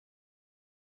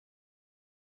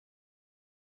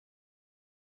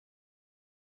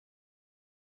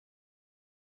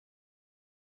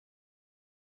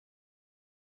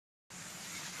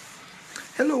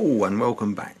Hello and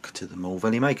welcome back to the Mole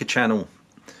Valley Maker channel.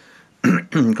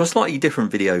 Got a slightly different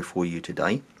video for you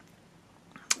today.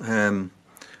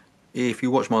 If you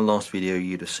watched my last video,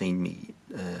 you'd have seen me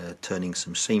turning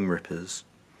some seam rippers,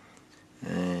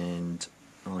 and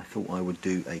I thought I would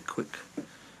do a quick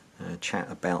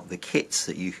chat about the kits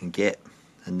that you can get,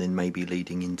 and then maybe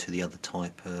leading into the other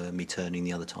type, me turning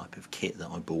the other type of kit that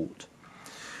I bought.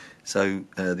 So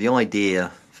the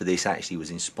idea for this actually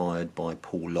was inspired by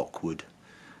Paul Lockwood.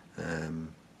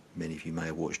 Many of you may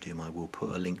have watched him. I will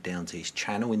put a link down to his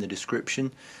channel in the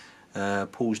description.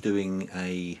 Paul's doing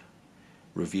a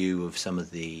review of some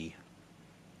of the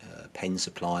pen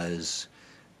suppliers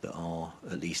that are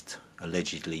at least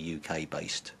allegedly UK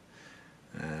based,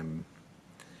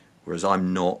 whereas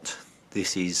I'm not.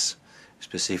 This is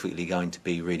specifically going to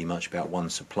be really much about one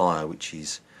supplier, which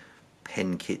is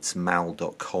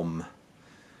penkitsmal.com.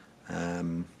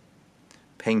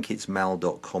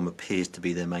 Penkitsmal.com appears to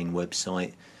be their main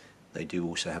website. They do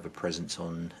also have a presence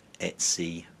on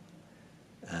Etsy,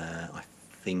 I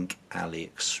think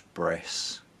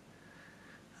AliExpress,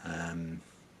 and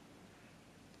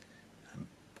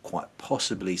quite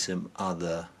possibly some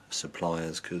other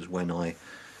suppliers, because when I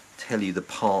tell you the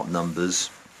part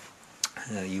numbers,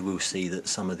 you will see that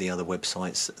some of the other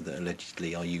websites that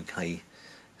allegedly are UK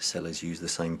sellers use the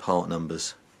same part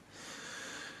numbers.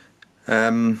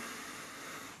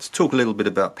 Let's talk a little bit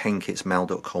about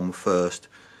penkitsmal.com first.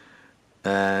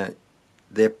 They're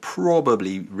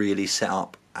probably really set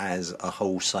up as a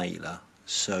wholesaler,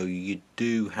 so you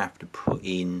do have to put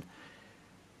in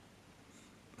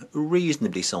a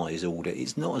reasonably sized order.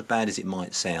 It's not as bad as it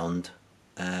might sound.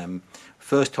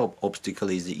 First top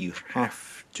obstacle is that you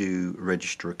have to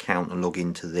register an account and log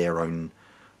into their own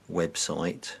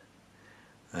website.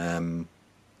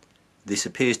 This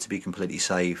appears to be completely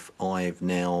safe. I've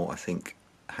now, I think,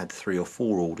 had 3 or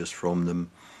 4 orders from them.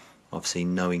 I've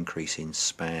seen no increase in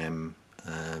spam.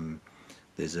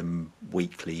 There's a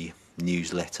weekly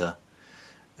newsletter,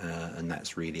 and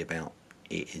that's really about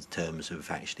it in terms of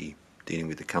actually dealing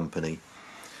with the company.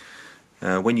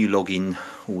 When you log in,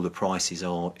 all the prices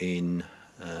are in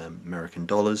American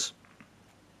dollars.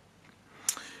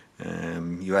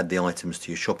 You add the items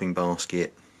to your shopping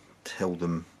basket, tell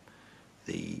them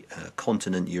the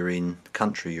continent you're in, the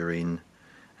country you're in,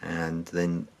 and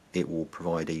then it will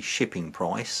provide a shipping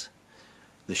price.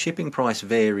 The shipping price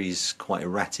varies quite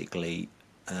erratically,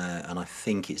 and I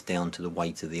think it's down to the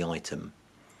weight of the item,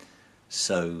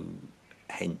 so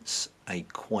hence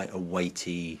quite a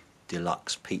weighty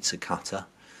deluxe pizza cutter.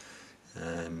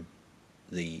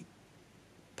 The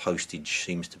postage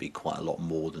seems to be quite a lot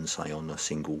more than, say, on a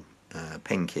single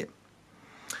pen kit.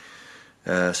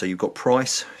 So you've got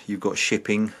price, you've got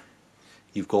shipping,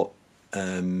 you've got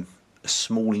a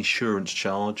small insurance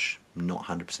charge. I'm not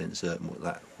 100% certain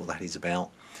what that is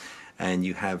about, and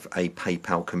you have a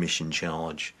PayPal commission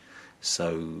charge.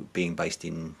 So being based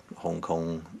in Hong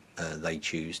Kong, they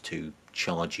choose to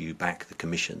charge you back the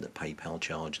commission that PayPal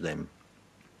charge them.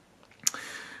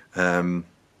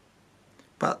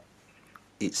 But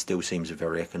it still seems a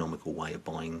very economical way of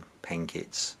buying pen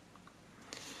kits.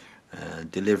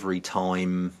 Delivery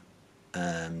time,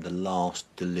 the last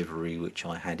delivery which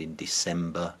I had in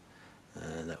December,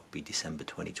 that would be December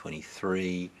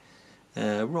 2023,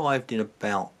 arrived in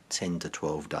about 10 to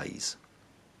 12 days.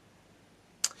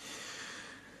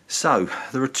 So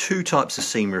there are 2 types of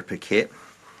seam ripper kit.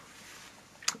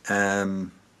 The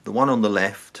one on the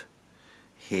left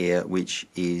here, which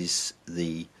is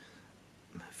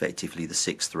effectively the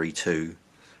 632,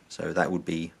 so that would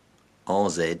be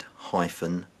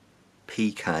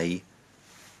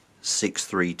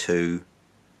RZ-PK632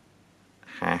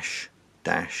 #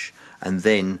 and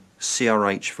then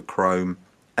CRH for chrome,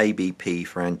 ABP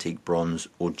for antique bronze,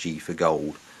 or G for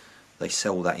gold. They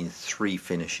sell that in 3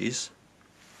 finishes,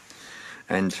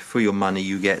 and for your money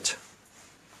you get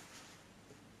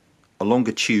a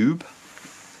longer tube,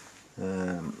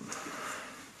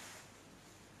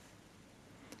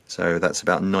 so that's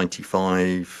about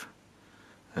 95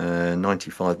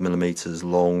 millimeters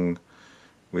long,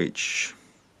 which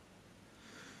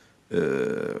I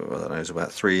don't know, is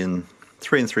about 3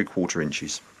 3/4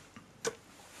 inches,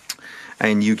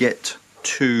 and you get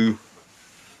 2.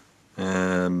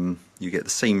 You get the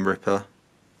seam ripper.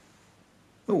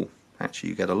 Oh, actually,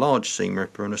 you get a large seam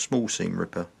ripper and a small seam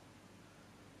ripper.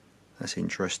 That's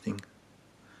interesting.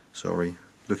 Sorry,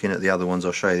 looking at the other ones,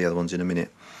 I'll show you the other ones in a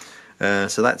minute.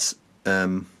 So that's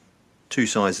 2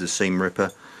 sizes of seam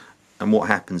ripper, and what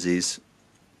happens is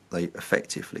they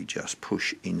effectively just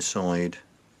push inside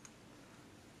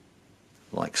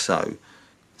like so.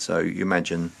 So you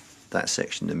imagine that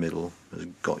section in the middle has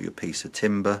got your piece of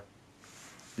timber.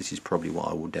 This is probably what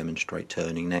I will demonstrate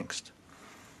turning next.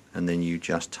 And then you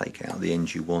just take out the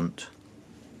ends you want,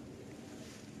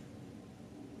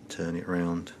 turn it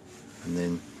around, and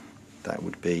then that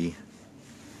would be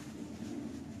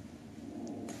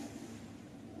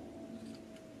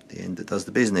the end that does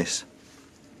the business.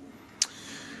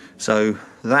 So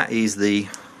that is the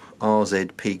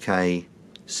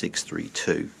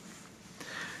RZ-PK632,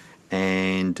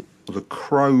 and the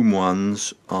chrome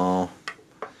ones are,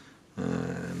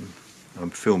 I'm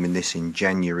filming this in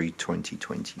January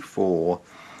 2024.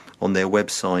 On their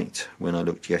website, when I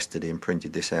looked yesterday and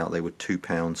printed this out, they were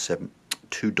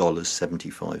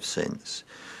 $2.75.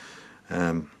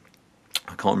 I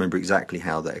can't remember exactly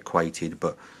how that equated,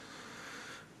 but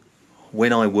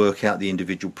when I work out the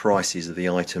individual prices of the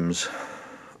items,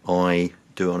 I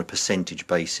do it on a percentage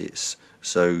basis.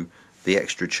 So the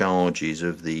extra charges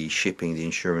of the shipping, the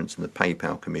insurance and the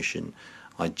PayPal commission,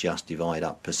 I just divide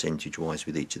up percentage wise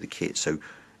with each of the kits. So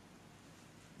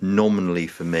nominally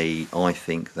for me, I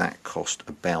think that cost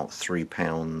about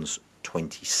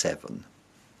 £3.27.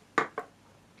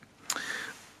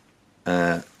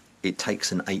 It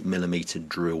takes an 8mm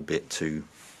drill bit to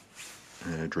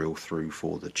drill through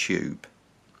for the tube.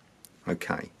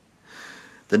 Okay,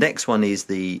 the next one is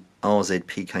the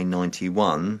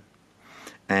RZ-PK91,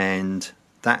 and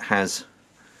that has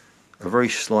a very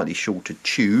slightly shorter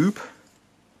tube,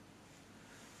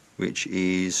 which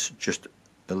is just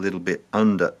a little bit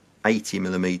under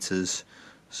 80mm,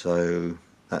 so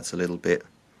that's a little bit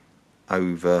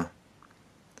over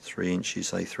 3 inches,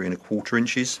 say 3¼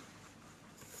 inches.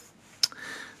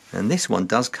 And this one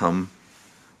does come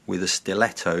with a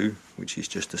stiletto, which is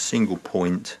just a single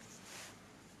point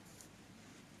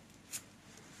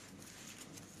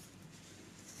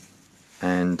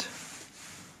and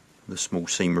the small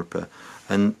seam ripper.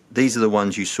 And these are the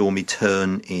ones you saw me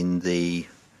turn in the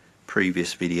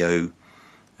previous video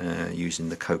using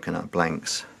the coconut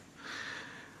blanks.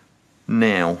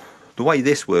 Now, the way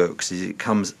this works is it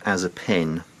comes as a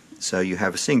pen. So you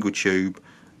have a single tube,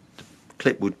 the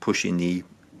clip would push in the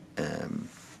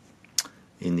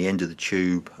end of the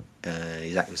tube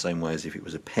exactly the same way as if it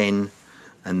was a pen,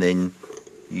 and then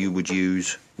you would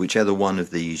use whichever one of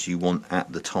these you want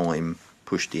at the time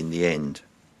pushed in the end.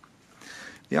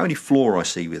 The only flaw I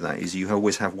see with that is you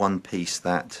always have one piece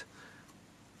that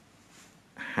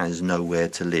has nowhere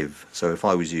to live. So if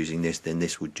I was using this, then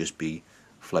this would just be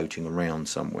floating around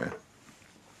somewhere.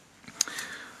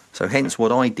 So hence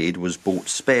what I did was bought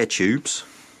spare tubes,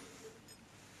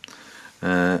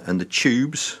 and the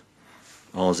tubes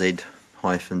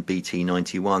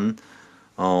RZ-BT91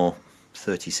 are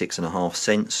 36.5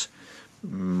 cents.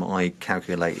 I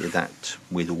calculated that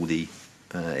with all the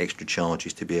extra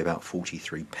charges to be about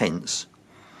 43 pence.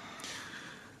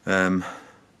 I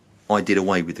did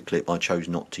away with the clip. I chose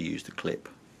not to use the clip,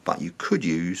 but you could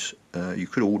use, you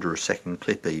could order a second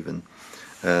clip even.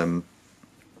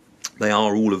 They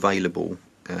are all available.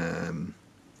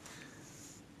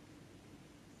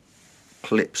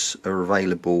 Clips are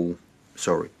available,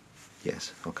 sorry,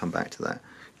 yes, I'll come back to that.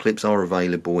 Clips are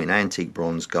available in antique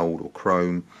bronze, gold or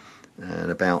chrome, at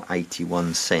about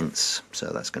 81 cents, so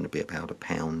that's going to be about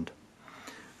 £1.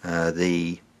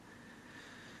 The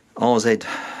RZ,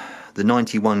 the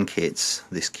 91 kits,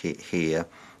 this kit here,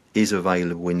 is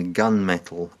available in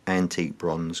gunmetal, antique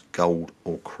bronze, gold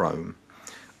or chrome.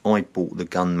 I bought the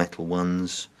gunmetal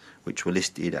ones, which were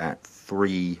listed at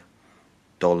 $3,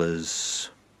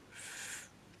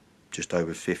 just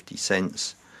over 50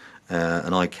 cents,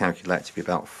 and I calculate to be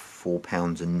about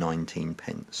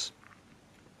 £4.19.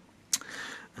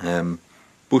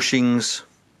 Bushings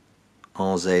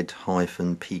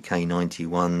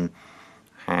RZ-PK91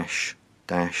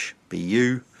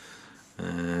 BU,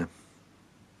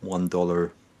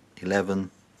 $1.11.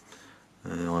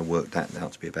 I worked that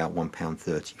out to be about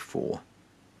 £1.34.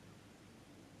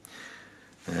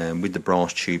 With the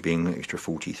brass tubing, extra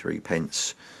 43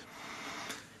 pence.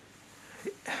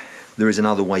 There is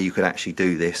another way you could actually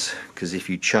do this, because if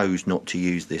you chose not to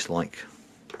use this like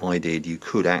I did, you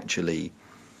could actually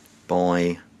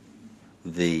buy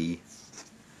the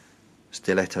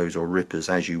stilettos or rippers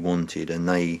as you wanted, and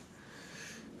they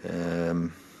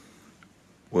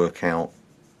work out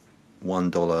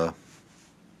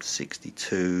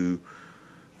 $1.62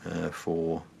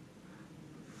 for,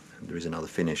 there is another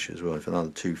finish as well, for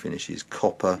another 2 finishes,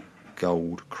 copper,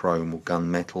 gold, chrome or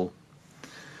gunmetal.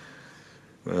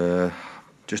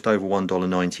 Just over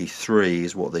 $1.93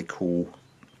 is what they call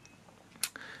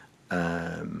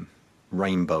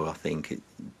rainbow, I think.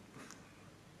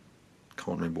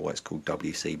 can't remember why it's called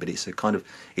WC, but it's a kind of,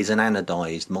 it's an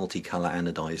anodized, multicolour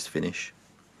anodized finish.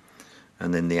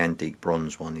 And then the Antique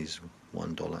Bronze one is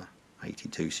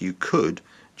 $1.82. So you could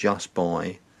just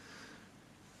buy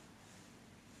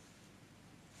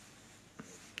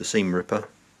the seam ripper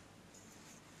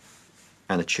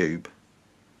and a tube,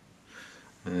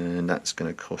 and that's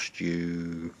going to cost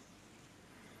you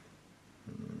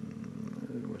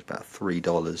about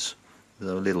 $3.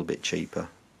 They're a little bit cheaper.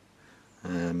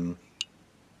 There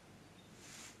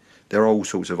are all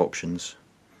sorts of options,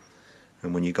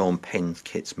 and when you go on pen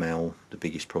kits, Mal, the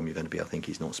biggest problem you're going to be, I think,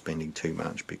 is not spending too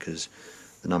much, because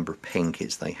the number of pen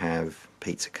kits they have,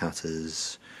 pizza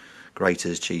cutters,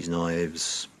 graters, cheese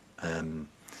knives,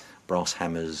 brass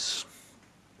hammers,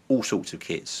 all sorts of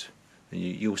kits.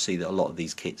 You'll see that a lot of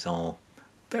these kits are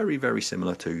very, very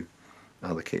similar to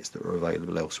other kits that are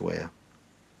available elsewhere.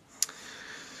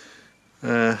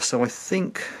 So I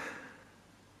think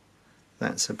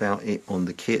that's about it on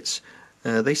the kits.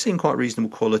 They seem quite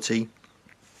reasonable quality.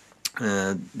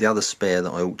 The other spare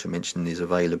that I ought to mention is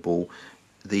available.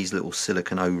 These little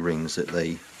silicone O-rings that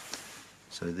they,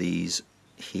 so these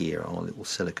here are little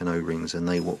silicone O-rings, and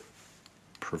they will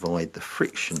provide the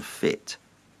friction fit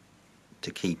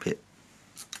to keep it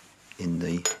in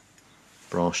the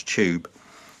brass tube.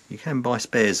 You can buy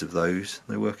spares of those.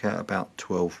 They work out about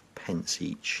 12p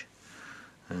each.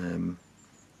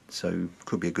 So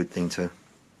could be a good thing to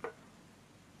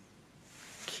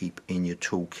keep in your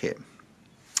toolkit.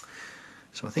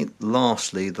 So I think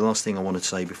lastly, the last thing I want to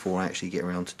say before I actually get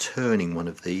around to turning one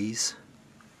of these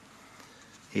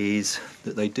is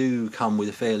that they do come with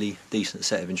a fairly decent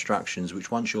set of instructions, which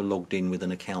once you're logged in with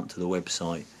an account to the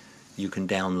website, you can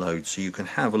download, so you can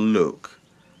have a look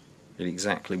at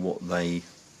exactly what they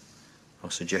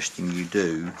are suggesting you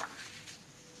do.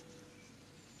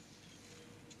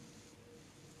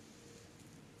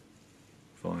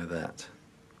 Via that,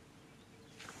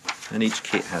 and each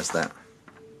kit has that.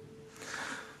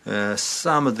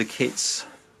 Some of the kits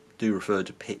do refer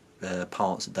to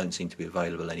parts that don't seem to be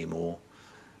available anymore,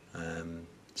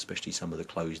 especially some of the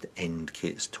closed end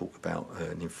kits talk about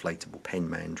an inflatable pen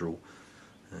mandrel,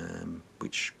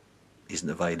 which isn't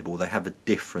available. They have a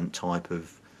different type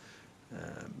of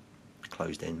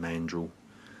closed end mandrel,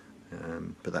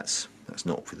 but that's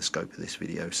not for the scope of this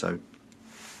video. So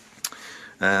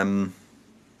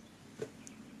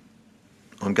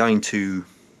I'm going to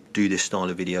do this style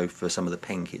of video for some of the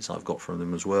pen kits I've got from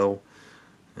them as well,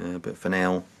 but for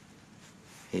now,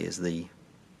 here's the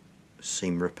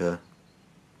seam ripper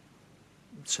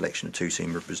selection of 2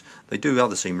 seam rippers. They do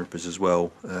other seam rippers as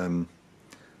well,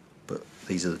 but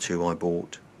these are the 2 I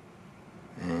bought,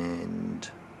 and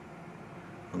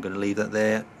I'm going to leave that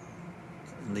there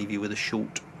and leave you with a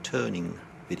short turning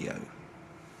video.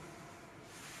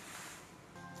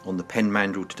 On the pen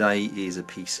mandrel today is a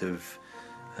piece of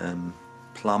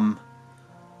plum,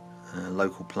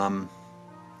 local plum,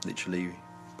 literally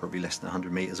probably less than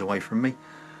 100 meters away from me,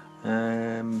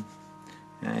 and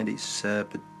it's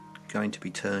going to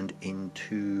be turned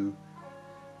into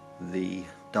the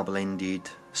double-ended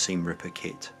seam ripper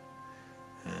kit.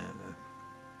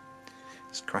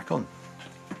 Let's crack on.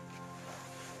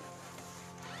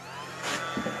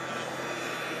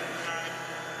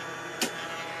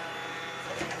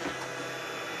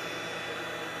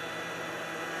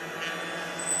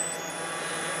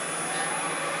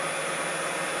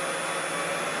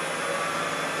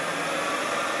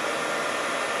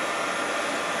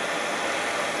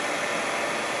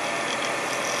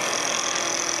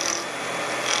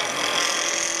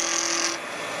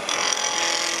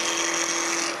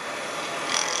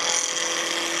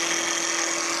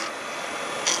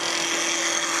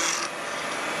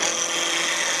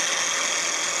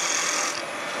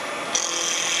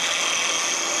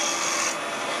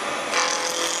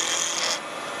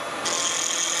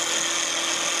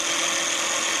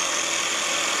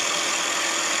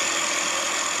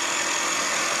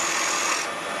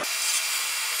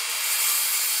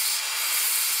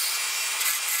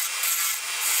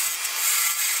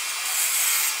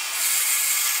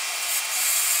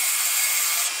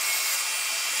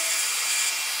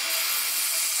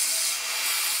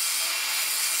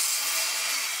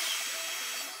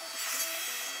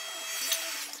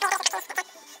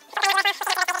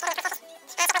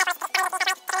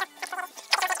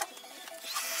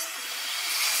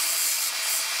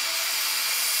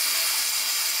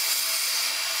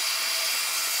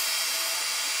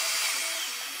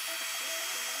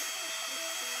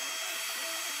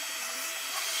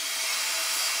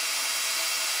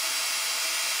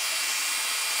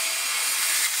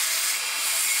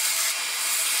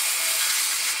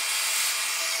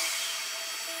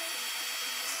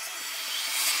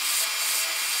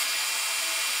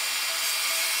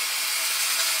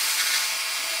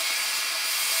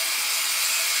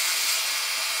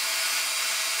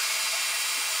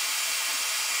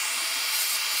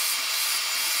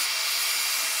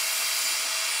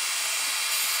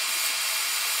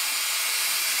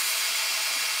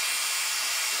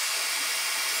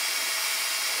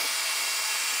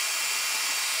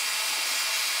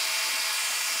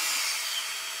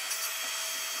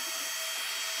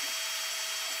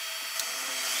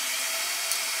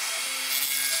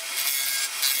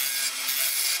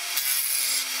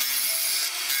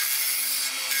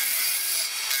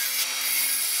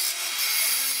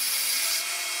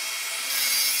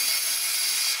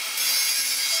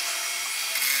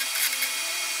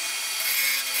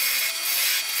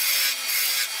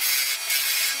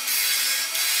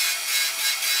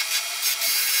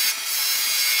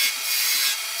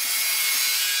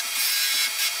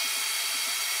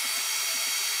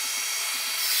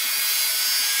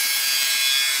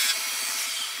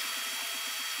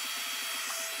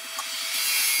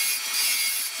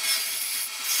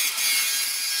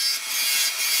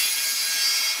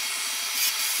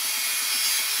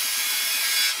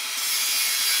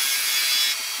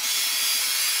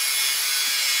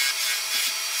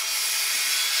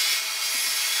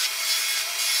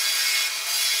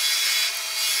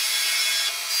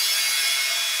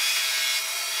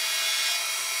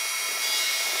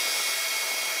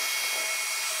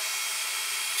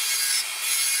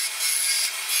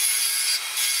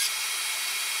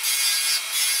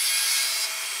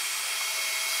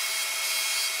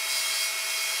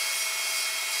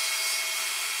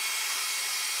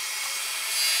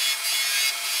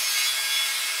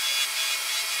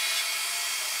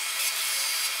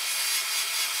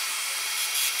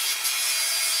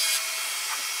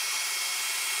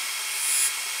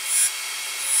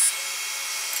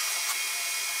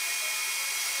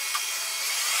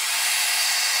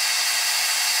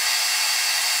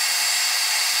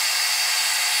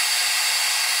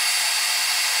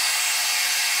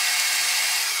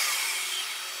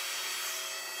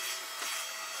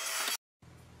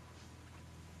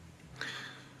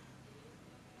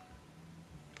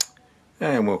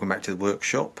 And welcome back to the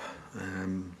workshop.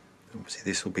 Obviously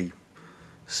this will be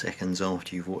seconds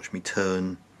after you've watched me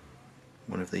turn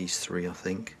one of these three, I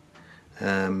think.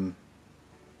 So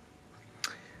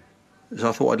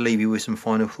I thought I'd leave you with some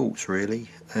final thoughts really.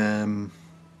 They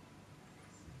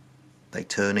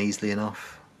turn easily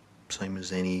enough, same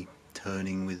as any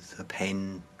turning with a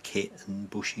pen, kit and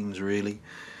bushings really.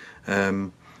 I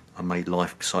made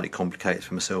life slightly complicated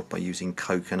for myself by using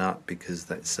coconut because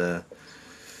that's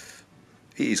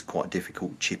it is quite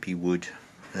difficult, chippy wood.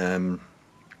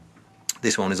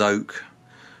 This one is oak,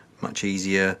 much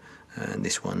easier, and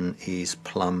this one is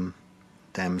plum,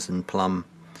 damson plum,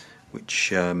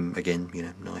 which again, you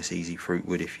know, nice easy fruit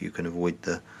wood if you can avoid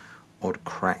the odd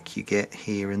crack you get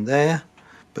here and there,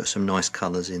 but some nice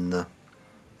colours in the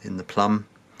plum.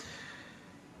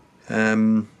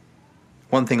 One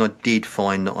thing I did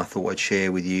find that I thought I'd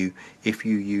share with you, if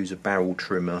you use a barrel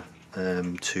trimmer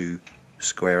to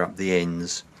square up the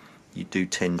ends, you do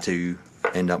tend to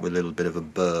end up with a little bit of a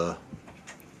burr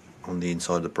on the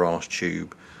inside of the brass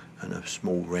tube, and a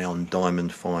small round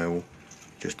diamond file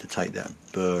just to take that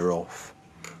burr off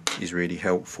is really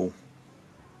helpful.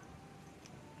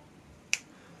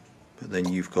 But then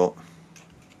you've got,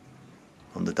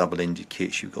 on the double-ended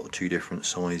kits, you've got two different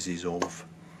sizes of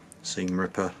seam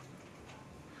ripper.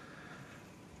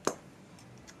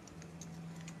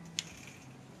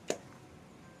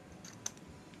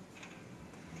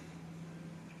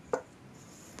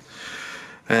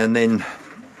 And then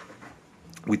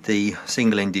with the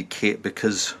single-ended kit,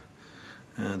 because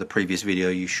the previous video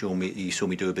you saw me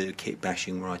do a bit of kit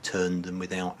bashing where I turned them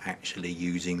without actually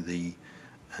using the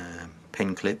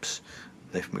pen clips,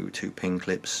 left me with two pen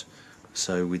clips.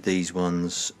 So with these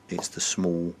ones it's the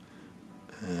small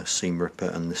seam ripper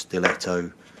and the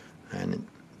stiletto, and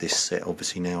this set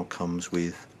obviously now comes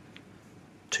with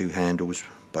two handles,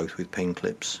 both with pen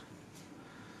clips.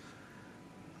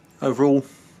 Overall,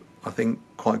 I think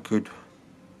quite good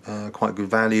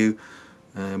value.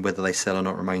 Whether they sell or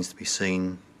not remains to be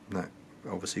seen. That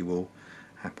obviously will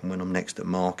happen when I'm next at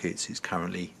markets. It's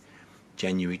currently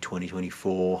January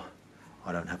 2024.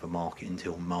 I don't have a market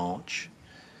until March.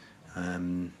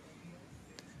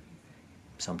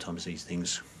 Sometimes these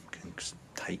things can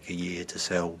take a year to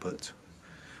sell, but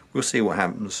we'll see what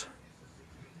happens.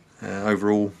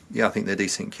 Overall, yeah, I think they're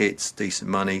decent kits, decent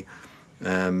money.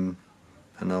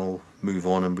 And I'll move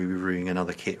on and be reviewing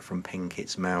another kit from Pen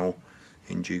Kits Mal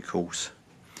in due course.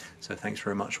 So thanks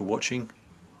very much for watching,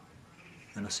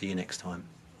 and I'll see you next time.